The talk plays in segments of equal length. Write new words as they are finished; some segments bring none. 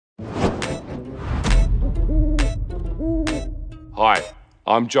Hi,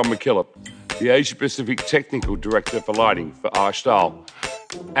 I'm John McKillop, the Asia Pacific Technical Director for Lighting for Stahl,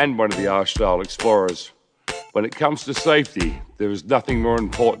 and one of the Stahl explorers. When it comes to safety, there is nothing more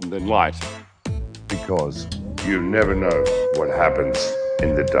important than light, because you never know what happens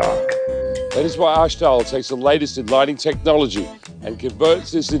in the dark. That is why Stahl takes the latest in lighting technology and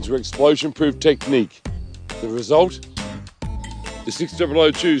converts this into explosion-proof technique. The result? The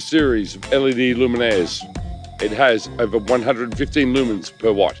 6002 series of LED luminaires. It has over 115 lumens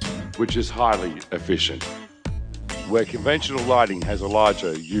per watt, which is highly efficient. Where conventional lighting has a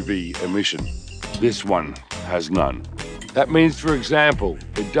larger UV emission, this one has none. That means, for example,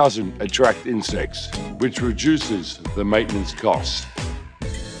 it doesn't attract insects, which reduces the maintenance costs.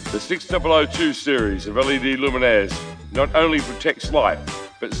 The 6002 series of LED luminaires not only protects light,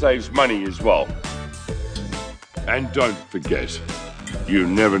 but saves money as well. And don't forget, you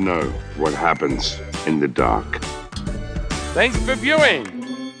never know what happens in the dark. Thanks for viewing!